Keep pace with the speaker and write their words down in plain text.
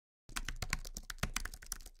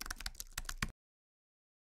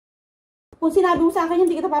Kung sinabi mo sa akin,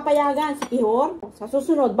 hindi kita papayagan, Siquijor. Sa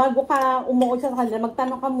susunod, bago ka umuod sa kanila,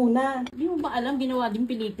 magtanong ka muna. Hindi mo ba alam, ginawa din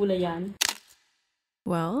pelikula yan?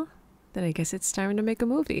 Well, then I guess it's time to make a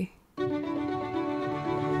movie.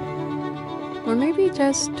 Or maybe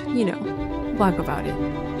just, you know, blog about it.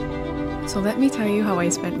 So let me tell you how I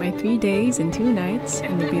spent my 3 days and 2 nights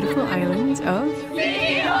in the beautiful islands of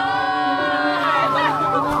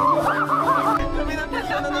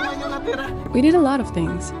We did a lot of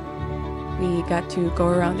things. We got to go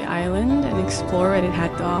around the island and explore what it had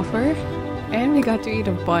to offer, and we got to eat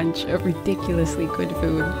a bunch of ridiculously good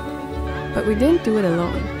food. But we didn't do it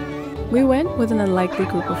alone. We went with an unlikely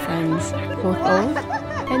group of friends, both old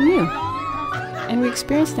and new, and we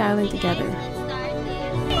experienced the island together.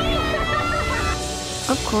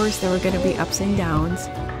 Of course, there were going to be ups and downs,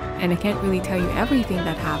 and I can't really tell you everything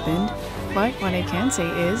that happened, but what I can say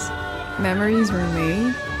is, memories were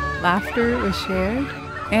made, laughter was shared,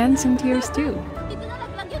 and some tears too.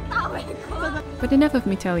 But enough of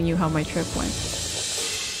me telling you how my trip went.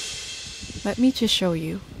 Let me just show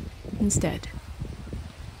you instead.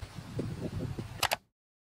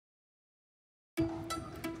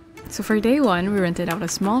 So for day 1, we rented out a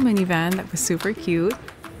small minivan that was super cute,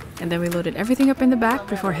 and then we loaded everything up in the back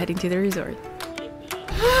before heading to the resort.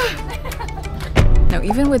 Now,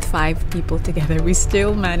 even with 5 people together, we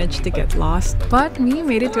still managed to get lost, but we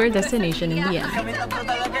made it to our destination in the end.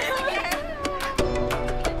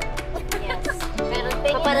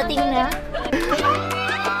 Paparating na.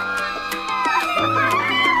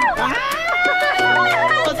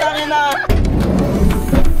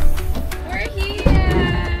 We're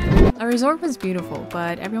here! Our resort was beautiful,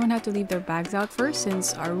 but everyone had to leave their bags out first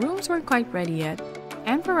since our rooms weren't quite ready yet.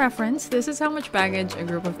 And for reference, this is how much baggage a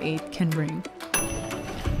group of 8 can bring.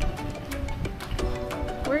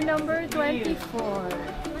 We're number 24.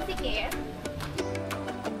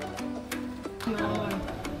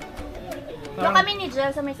 Doon kami ni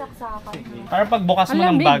Jel sa may saksakan. Para pag bukas mo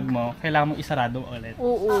ng bag mo, kailangan mo isarado ulit.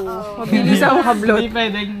 Oo. Mabilis ang makablot. Hindi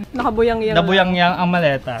pwedeng Nakabuyang-yang ang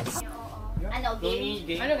maletas. Ano,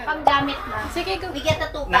 game? Panggamit na. Sige, we get a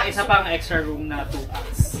 2 packs. Na isa pang extra room na 2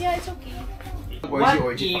 packs. Yeah, it's okay. What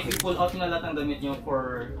if pull out na lahat ng damit nyo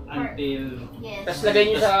for until tapos lagay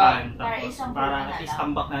nyo sa para at least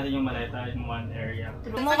tambak natin yung maleta in one area.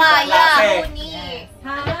 Mo kaya, Uni.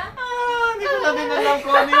 Ha? Hindi ko na din alam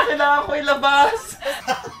kung ano yung kailangan ko ilabas.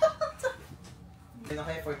 Ano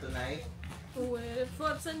kayo for tonight?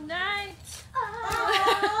 For tonight!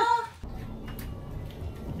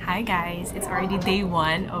 Hi guys! It's already day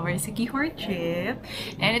 1 of our Siquijor trip.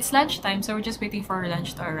 And it's lunchtime, so we're just waiting for our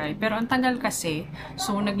lunch to arrive. Pero ang tagal kasi,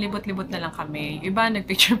 so naglibot-libot na lang kami. Iba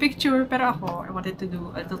nagpicture-picture, pero ako, I wanted to do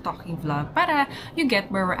a little talking vlog para you get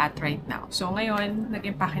where we're at right now. So ngayon,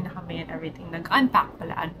 nag-impake na kami and everything. Nag-unpack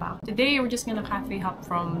pala, unpack. Today, we're just gonna cafe hop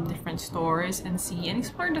from different stores and see and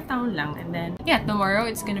explore the town lang. And then, yeah, tomorrow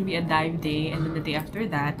it's gonna be a dive day. And then the day after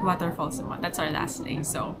that, waterfalls naman. That's our last day.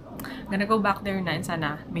 So, I'm gonna go back there na and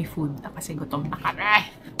sana may food na kasi gutom na kami.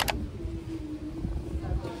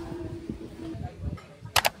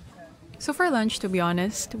 So for lunch, to be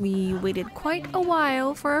honest, we waited quite a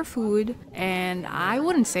while for our food, and I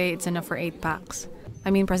wouldn't say it's enough for 8 packs.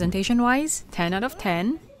 I mean, presentation-wise, 10 out of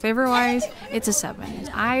 10. Flavor-wise, it's a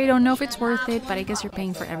 7. I don't know if it's worth it, but I guess you're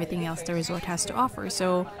paying for everything else the resort has to offer,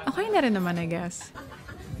 so okay na rin naman, I guess.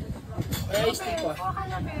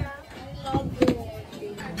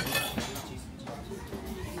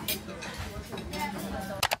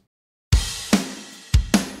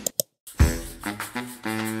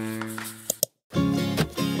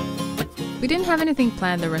 We didn't have anything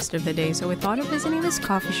planned the rest of the day, so we thought of visiting this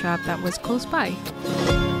coffee shop that was close by.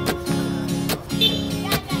 Yeah.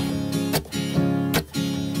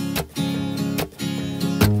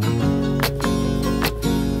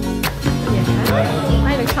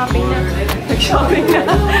 Ay, nag-shopping na. Nag-shopping na.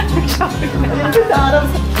 Nag-shopping na.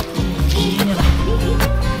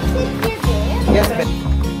 Yes,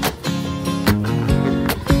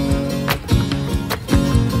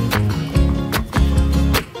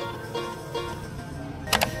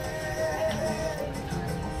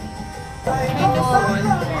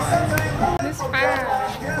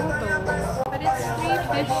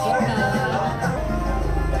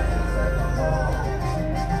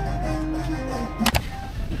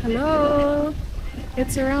 Hello!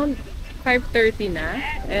 It's around 5:30 na,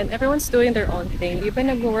 and everyone's doing their own thing. Iba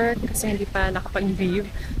nag-work kasi hindi pa nakapag-leave,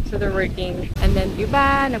 so they're working. And then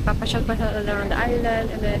iba, nagpapasyal-pasyal around the island,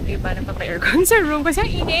 and then iba nagpapa-aircon sa room kasi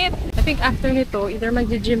ang init! I think after nito, either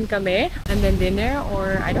mag-gym kami, and then dinner,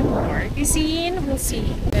 or I don't know, party scene, we'll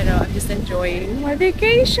see. Pero I'm just enjoying my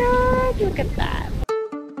vacation! Look at that!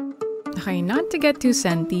 Okay, not to get too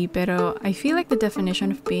senti, pero I feel like the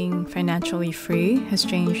definition of being financially free has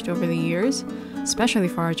changed over the years, especially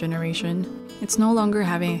for our generation. It's no longer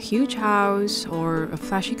having a huge house or a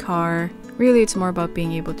flashy car. Really, it's more about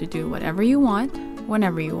being able to do whatever you want,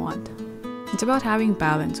 whenever you want. It's about having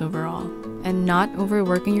balance overall, and not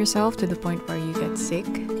overworking yourself to the point where you get sick.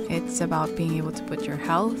 It's about being able to put your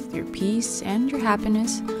health, your peace, and your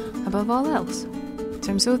happiness above all else. So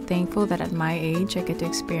I'm so thankful that at my age, I get to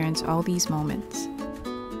experience all these moments.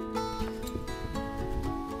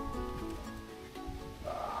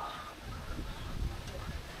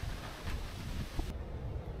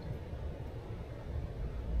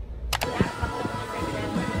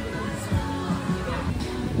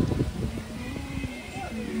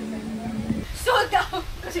 Sold out!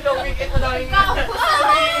 Kasi long weekend mo daw yung...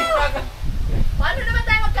 Paano naman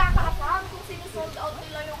tayo magkakapang kung sinisold out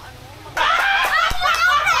nila yung ano?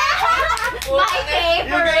 My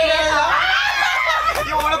favorite!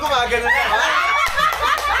 Yung ulo gumagano naman.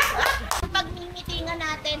 Pagmimitingan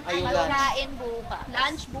natin ay Ayun, magkain bukas.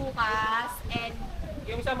 Lunch bukas and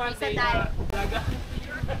Yung sa isa tayo.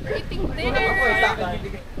 Eating dinner!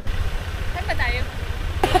 Saan ba tayo?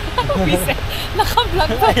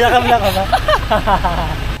 Naka-vlog pa. Naka-vlog ka ba?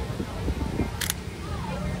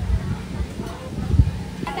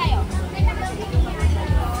 Tayo.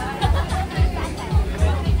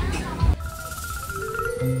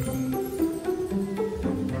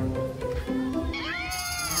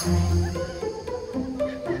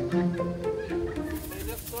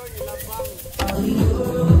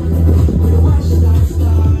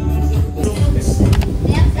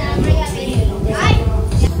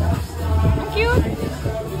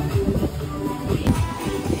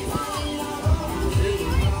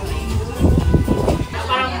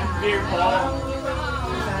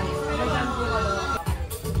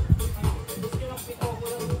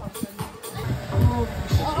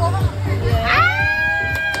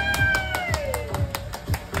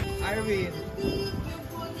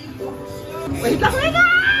 Wait lang!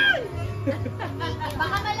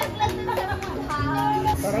 Baka malaglag na sa mukha.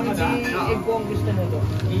 Parang hindi egg ko ang gusto mo doon.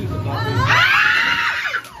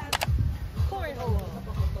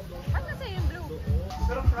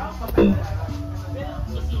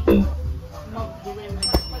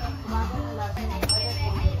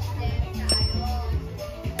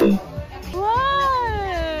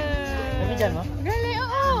 Sabi dyan mo? Galing,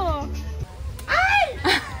 oo! Ay!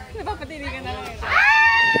 Napapatirigan na lang ito.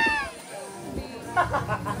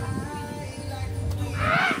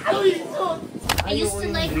 I used to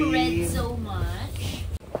like red so much.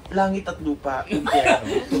 Langit at lupa,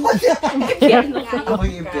 impyerno. Ako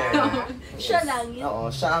yung impyerno. Siya langit.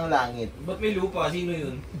 Oo, siya ang langit. Ba't may lupa? Sino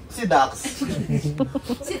yun? Si Dax.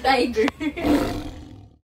 Si Tiger.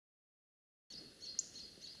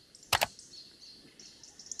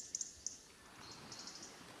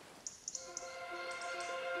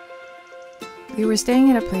 We were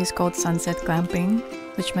staying at a place called Sunset Glamping,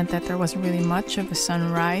 which meant that there wasn't really much of a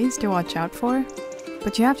sunrise to watch out for.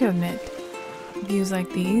 But you have to admit, views like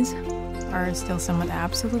these are still some of the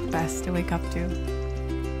absolute best to wake up to.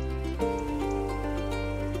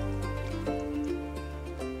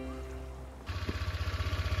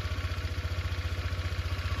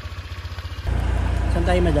 Saan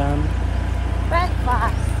tayo, madam?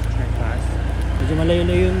 Breakfast. Breakfast. Medyo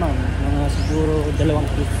malayo-layo yun, ma'am. Mga siguro 2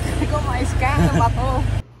 click. Ikaw mais ka, ano ba to?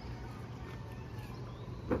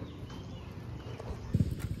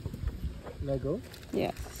 Lego?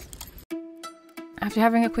 Yes. After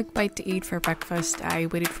having a quick bite to eat for breakfast, I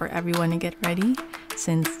waited for everyone to get ready,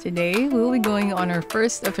 since today we will be going on our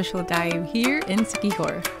first official dive here in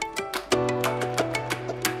Siquijor.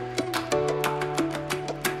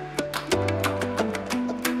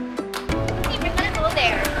 Okay, we're gonna go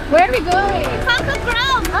there. Where are we going? Coco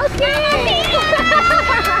Grove! Okay!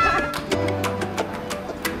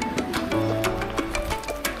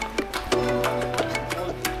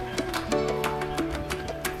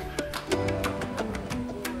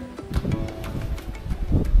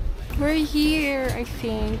 We're here, I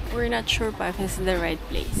think. We're not sure pa if this is the right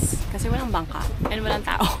place. Kasi walang bangka and walang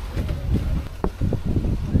tao.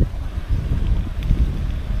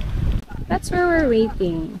 That's where we're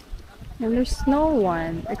waiting. And there's no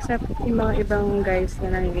one except yung mga ibang guys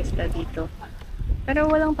na nangilista dito. Pero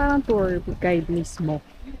walang parang tour guide mismo.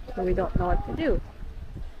 So we don't know what to do.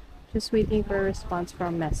 Just waiting for a response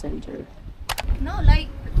from Messenger. No, like,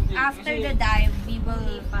 after the dive, we will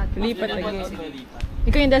Lipat again.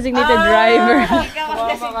 Ikaw yung designated driver. Ikaw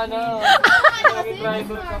ang Baka na.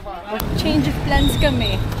 Driver ka pa. Change of plans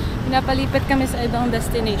kami. Pinapalipat kami sa ibang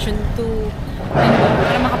destination to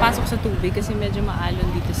para makapasok sa tubig kasi medyo maalon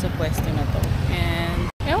dito sa pwesto na to. And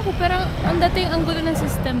ewan ko, parang ang dating ang gulo ng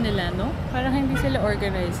system nila, no? Parang hindi sila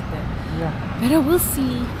organized din. Yeah. Pero we'll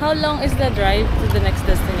see. How long is the drive to the next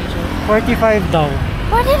destination? 45 daw.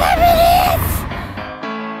 45 minutes!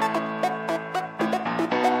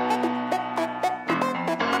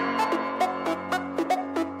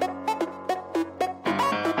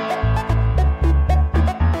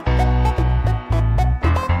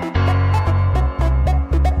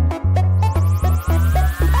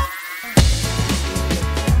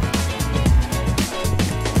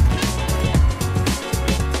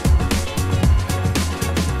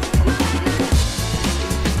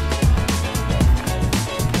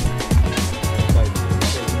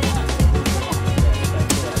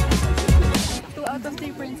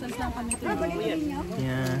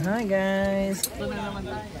 Yeah, hi guys! Ito na naman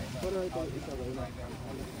tayo.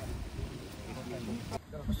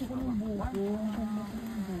 Gusto ko ng buko.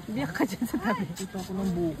 Biyak ka dyan sa tabi. Gusto ko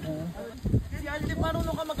ng buko. Si Al, di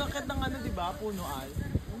marunong ka mag-akit ng ano, di ba? Puno, Al.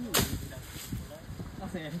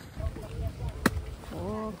 Kasi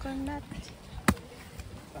Coconut.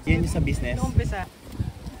 yan yung sa business. Umpisa.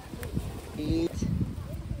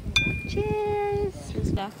 Cheers!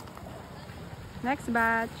 Next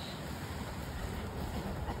batch.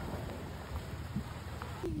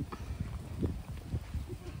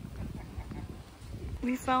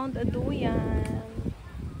 We found a duyan.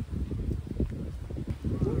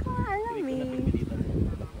 Hindi ko alam eh.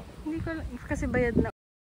 Hindi ko alam. Kasi bayad na.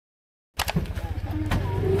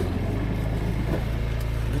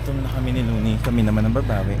 Gutom na kami ni Luni. Kami naman ang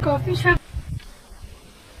babawi. Coffee shop.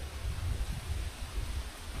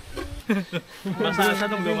 Masasa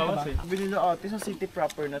nung gumawas eh. Binila ate sa city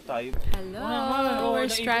proper na tayo. Hello!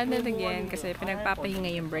 We're stranded again kasi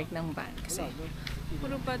pinagpapahinga yung break ng van. Kasi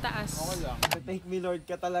puro pataas. Thank me Lord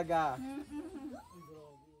ka talaga.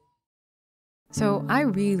 So I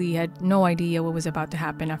really had no idea what was about to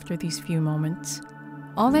happen after these few moments.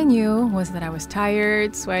 All I knew was that I was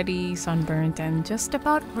tired, sweaty, sunburnt, and just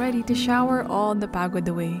about ready to shower all the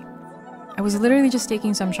pagod away. I was literally just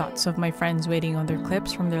taking some shots of my friends waiting on their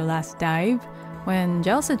clips from their last dive when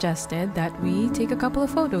Jel suggested that we take a couple of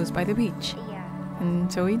photos by the beach. Yeah. And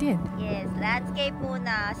so we did. Yes, landscape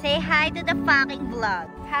muna. Say hi to the fucking vlog.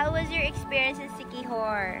 How was your experience in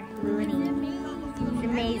Siquijor, Looney? It's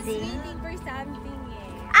amazing. Waiting for something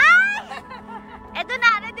eh. Ay! Eto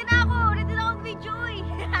na! Ready na ako! Ready na akong video eh!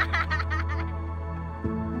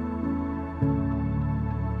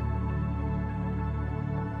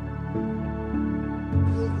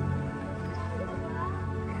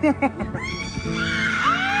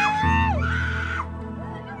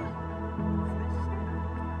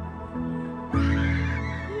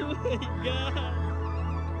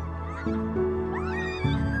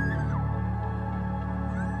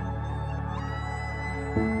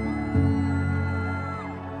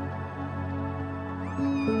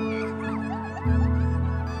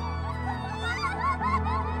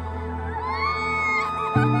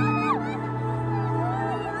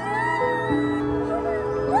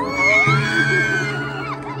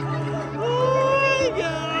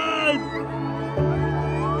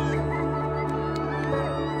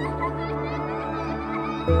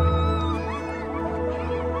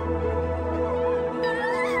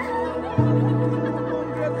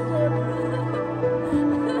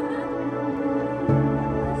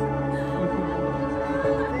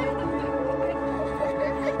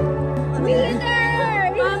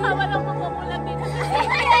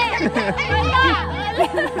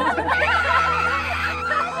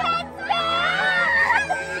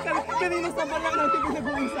 Kanina sa balang natin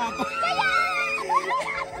pinag-uusapan.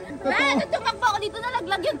 Nung tumakbo ako dito,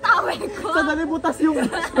 nalaglag yung towel ko. Sandali butas yung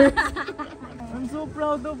I'm so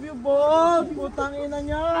proud of you, Bob! Putang ina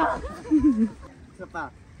niya! Isa pa.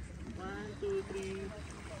 1, 2, 3.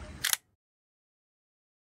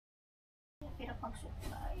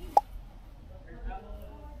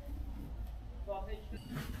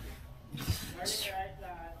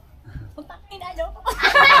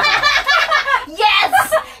 Yes!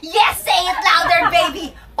 Yes! Say it louder,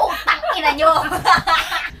 baby! Putang ina nyo!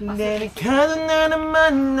 Delikado na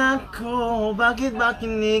naman ako. Bakit ba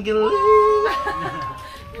kinigilig?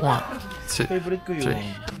 Favorite ko yun.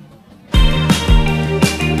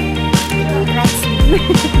 Let's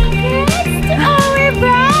our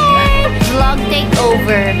bride! Vlog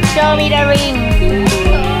takeover. Show me the ring.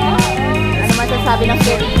 Ano masasabi ng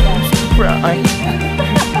Serena? Sobra. Ay.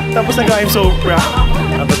 Tapos nag-I'm so proud.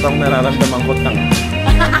 Ang totoong nararamdaman ko tang.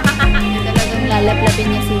 Talagang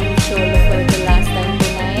lalaplapin niya si Solo for the last time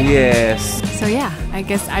tonight. Yes. So yeah, I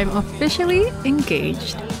guess I'm officially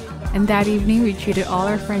engaged. And that evening, we treated all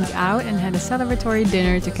our friends out and had a celebratory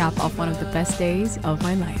dinner to cap off one of the best days of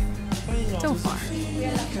my life. So far.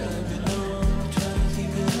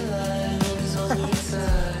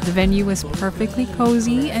 The venue was perfectly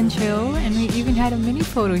cozy and chill, and we even had a mini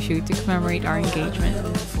photo shoot to commemorate our engagement.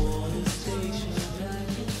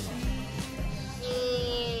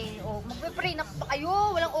 Yay! Oh, magpe-pray na pa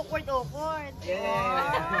kayo. Walang awkward.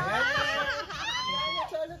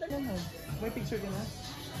 May picture ka na?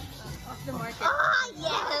 Off the market. Ah,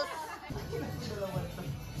 yes!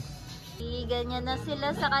 Ganyan na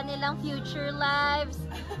sila sa kanilang future lives.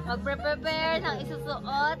 Magpre-prepare ng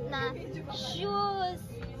isusuot na shoes.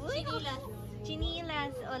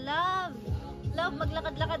 Chinilas. Oh, love. Love,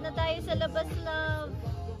 maglakad-lakad na tayo sa labas, love.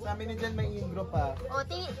 Sa amin na dyan may intro pa. Oh,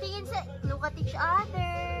 tingin sa, look at each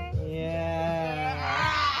other. Yeah.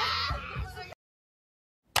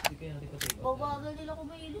 Bawagal nila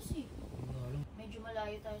kumahilos eh. Medyo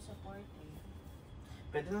malayo tayo sa port eh.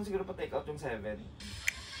 Pwede lang siguro pa take out yung 7.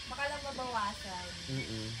 Baka lang mabawasan.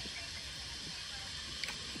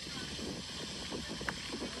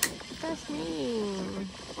 That's me.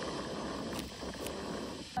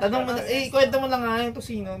 Tanong mo na, kwento mo lang nga yung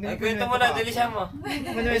tosino. Kwento mo na, delisan mo.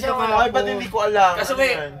 Kwento mo na. Ay, ba't hindi ko alam? Kasi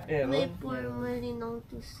may... May formalin ng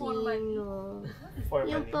tusino.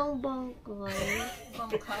 Yung pang bangkay.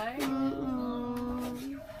 Bangkay?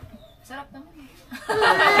 Sarap naman eh.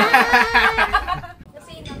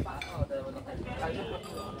 Tusino pa.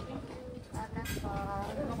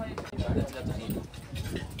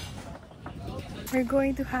 We're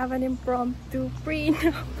going to have an impromptu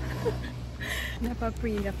prenup.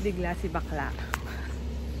 Napa-prenup bigla si bakla.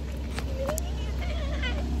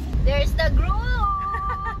 There's the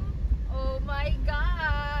groom! Oh my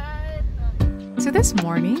God! So this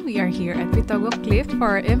morning, we are here at Pitogo Cliff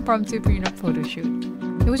for our impromptu prenup photo shoot.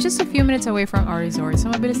 It was just a few minutes away from our resort, so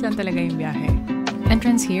mabilis lang talaga yung biyahe.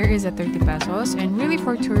 Entrance here is at 30 pesos, and really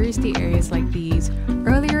for touristy areas like these,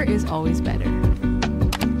 earlier is always better.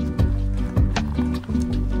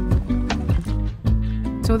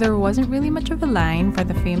 So there wasn't really much of a line for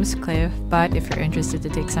the famous cliff, but if you're interested to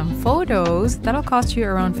take some photos, that'll cost you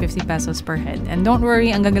around 50 pesos per head. And don't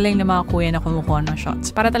worry, ang gagaling na mga kuya na kumukuha ng shots.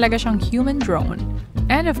 Para talaga siyang human drone.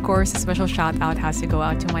 And of course, a special shout out has to go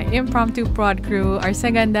out to my impromptu prod crew, our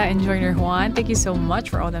Seganda and joiner Juan. Thank you so much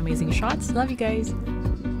for all the amazing shots. Love you guys.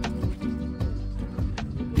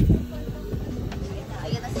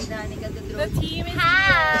 The team is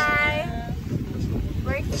Hi!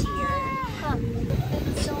 We're here.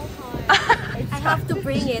 It's so hard. I have to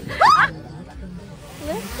bring it.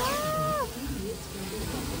 Lift up!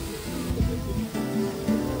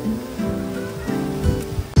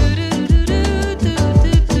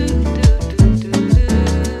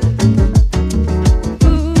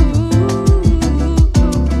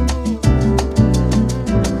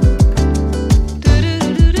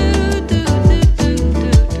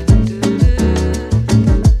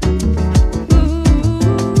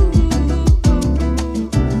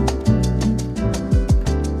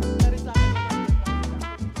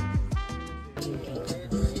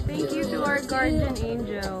 Guardian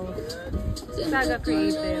Angel. Saga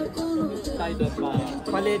Creative. Tayo doon pa.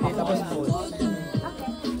 Palete, tapos boat.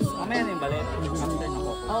 Mamaya na yung balet. After na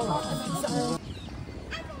po.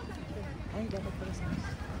 Ay, dapat pala sa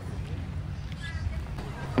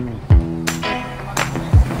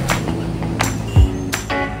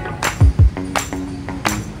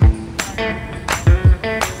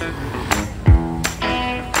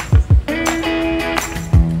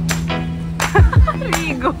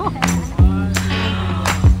Rigo.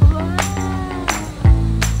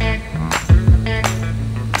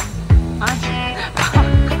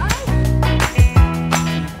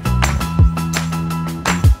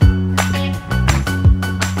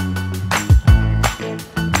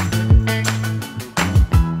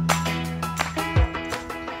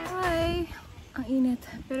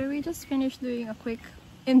 Pero we just finished doing a quick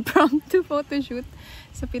impromptu photo shoot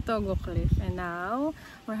sa Pitogo Cliff. And now,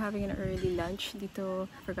 we're having an early lunch dito,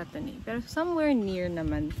 forgot the name. Pero somewhere near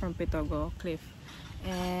naman from Pitogo Cliff.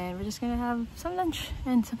 And we're just gonna have some lunch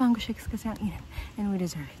and some mango shakes kasi ang init. And we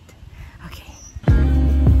deserve it. Okay.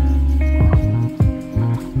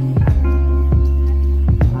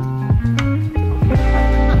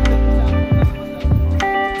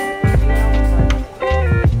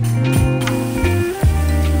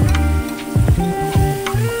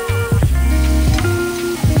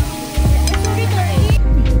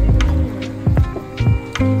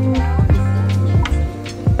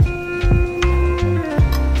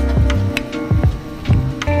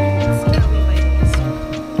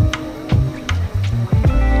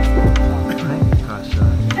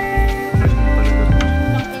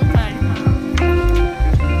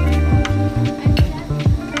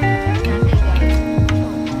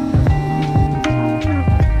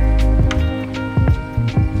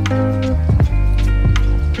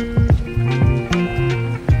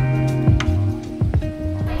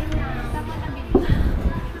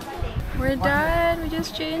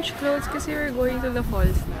 just change clothes kasi we're going to the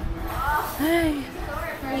falls. Ay,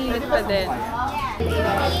 mainit pa din.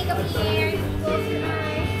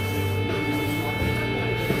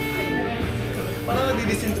 Parang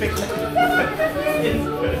di-disinfect na.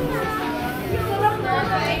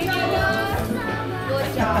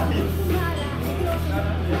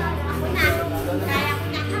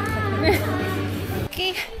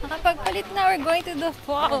 Okay, nakapagpalit na. We're going to the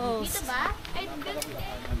falls. Dito ba?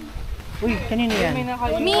 Uy, kanino yan?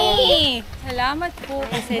 Me! Salamat po.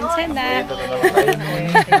 Pasensya na.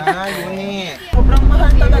 Sobrang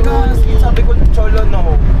mahal talaga. Sabi ko, Cholo,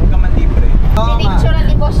 no. Huwag ka man libre. Pinicturean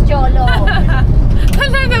ni Boss Cholo.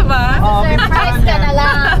 Talaga ba? Surprise ka na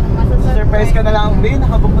lang. Surprise ka na lang. Be,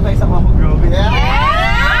 nakabook na tayo sa Paco Grove. Yeah!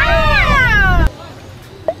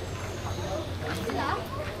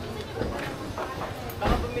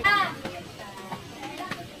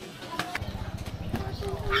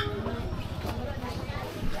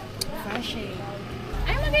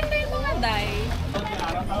 Ay, maganda yung mga dye.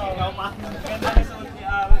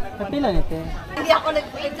 Kapila nito. Hindi ako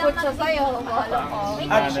nag-put siya sa'yo.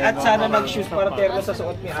 At sana mag-shoot para terno sa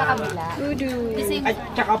suot ni Sa kabila. At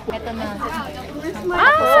tsaka po. Ito na.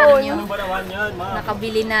 Oh,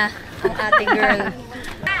 nakabili na ang ate girl.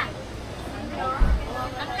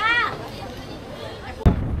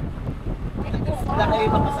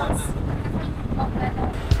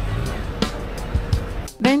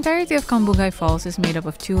 The entirety of Cambugahay Falls is made up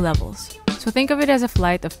of 2 levels. So think of it as a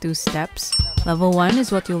flight of 2 steps. Level 1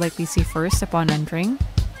 is what you'll likely see first upon entering.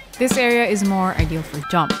 This area is more ideal for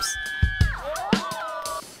jumps.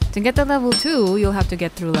 To get to level 2, you'll have to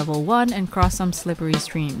get through level 1 and cross some slippery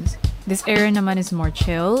streams. This area naman is more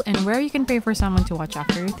chill and where you can pay for someone to watch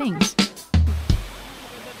after your things.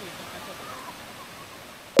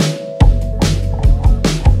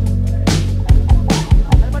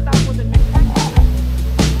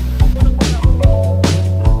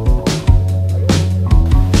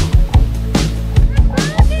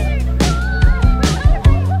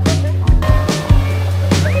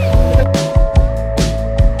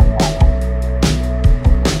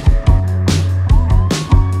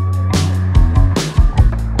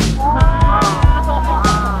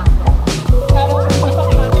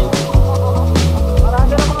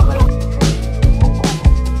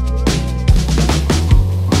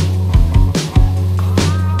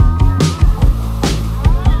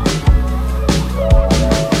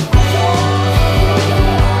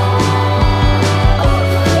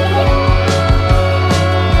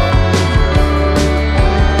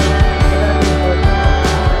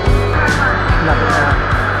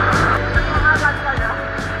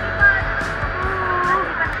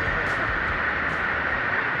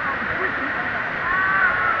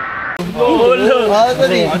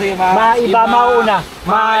 Maiba mauna.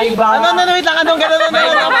 Maiba. Ano, wait lang. Anong gano'n?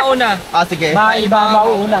 Maiba mauna. Ah, sige. Maiba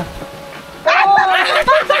mauna.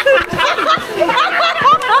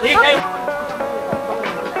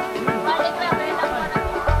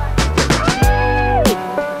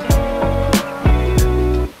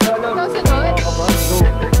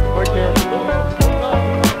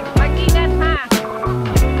 Mag-ingat ha!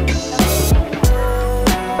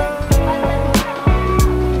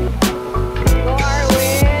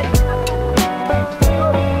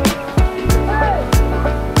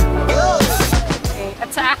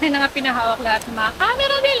 Akin na nga pinahawak lahat ng mga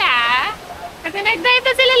camera nila. Kasi nag-dive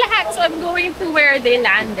na sila lahat. So I'm going to where they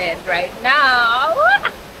landed right now.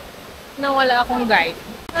 Nawala akong guide.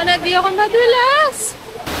 Sana di ako madulas.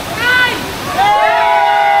 Hi!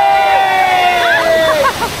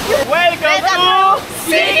 Welcome to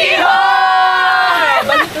Siquijor!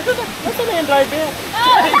 Nasaan na yung driver?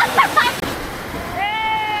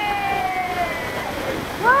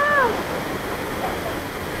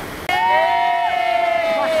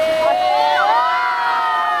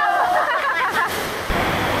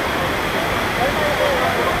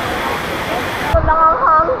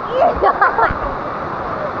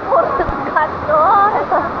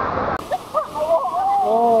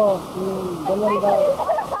 Ganyan ba?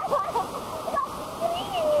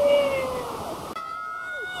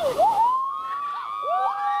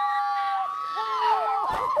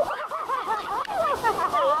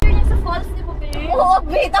 Oo,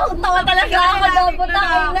 bitaw tawa talaga ako. Dobo na.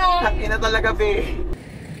 Ina talaga, be.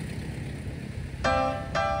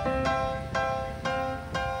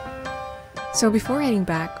 So before heading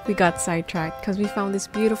back, we got sidetracked because we found this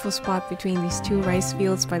beautiful spot between these 2 rice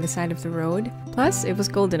fields by the side of the road. Plus, it was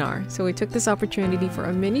golden hour, so we took this opportunity for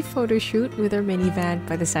a mini photo shoot with our minivan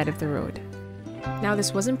by the side of the road. Now,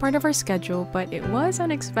 this wasn't part of our schedule, but it was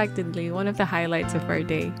unexpectedly one of the highlights of our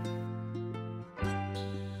day.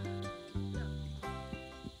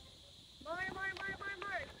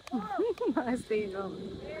 Stay long.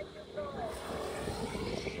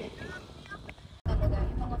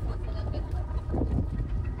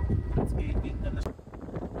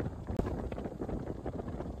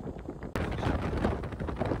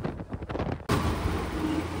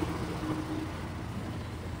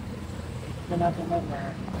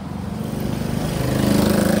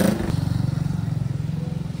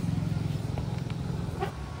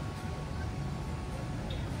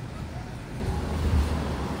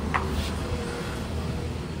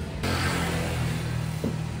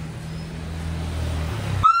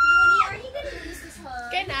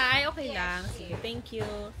 Okay lang. Sige, thank you.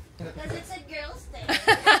 Because it's a girl's thing.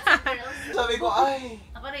 Sabi ko, ay!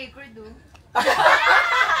 Naka-record do.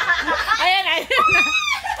 Ayan, ayan na.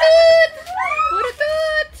 Toot! Puro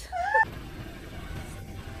toot!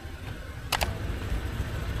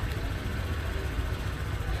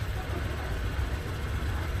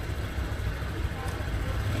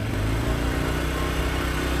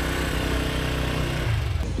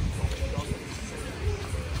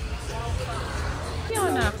 Hindi ako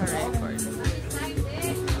nakaka-record.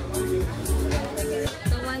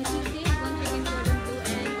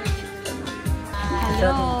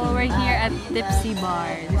 Hello, we're here at Tipsy Bar.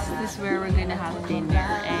 This is where we're gonna have dinner.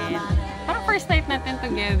 And parang first night natin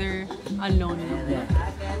together alone.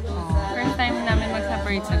 First time namin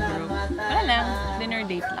mag-separate sa group. Wala lang, dinner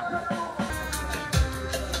date lang.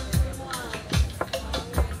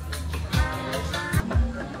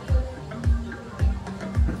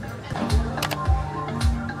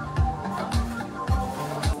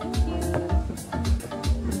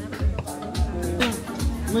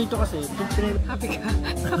 Mo ito kasi, Happy ka?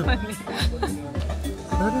 Kapag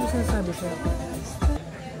ano yung sinasabi siya?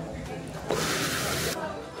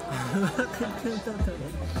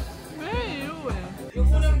 Yung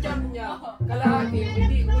unang jump niya, kalahati,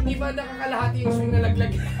 hindi ba nakakalahati yung swing na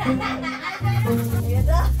laglag?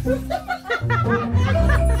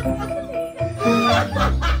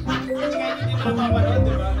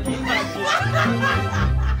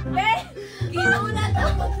 Ginulat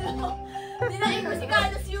ako sila. Dinaing ko si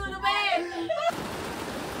Carlos Yulo, be!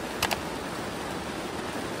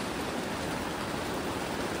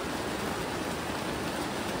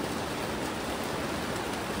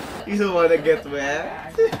 You don't wanna get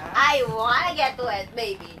wet? I wanna get wet,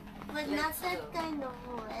 baby. But not that kind of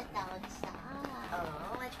wet outside.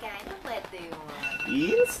 Oh, what kind of wet do you want?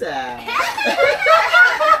 Inside!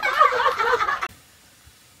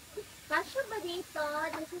 Kasya ba dito?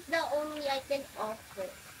 This is the only I can offer.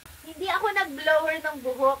 Hindi ako nag-blower ng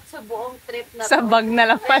buhok sa buong trip na to. sa bag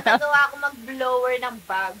na lang pala. Nagawa ako mag-blower ng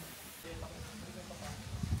bag.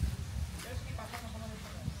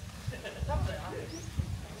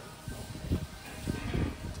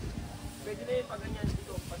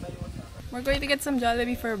 We're going to get some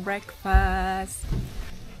Jollibee for breakfast.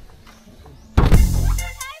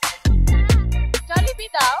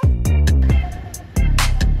 Jollibee daw?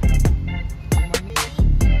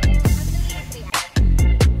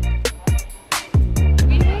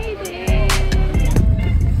 We made it!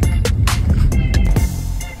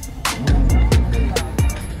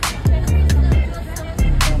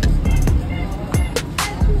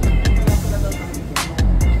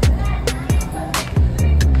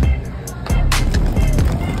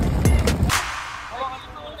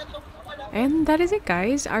 And that is it,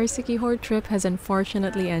 guys. Our Siquijor trip has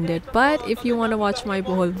unfortunately ended, but if you want to watch my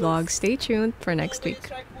Bohol vlog, stay tuned for next week.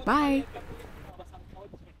 Bye!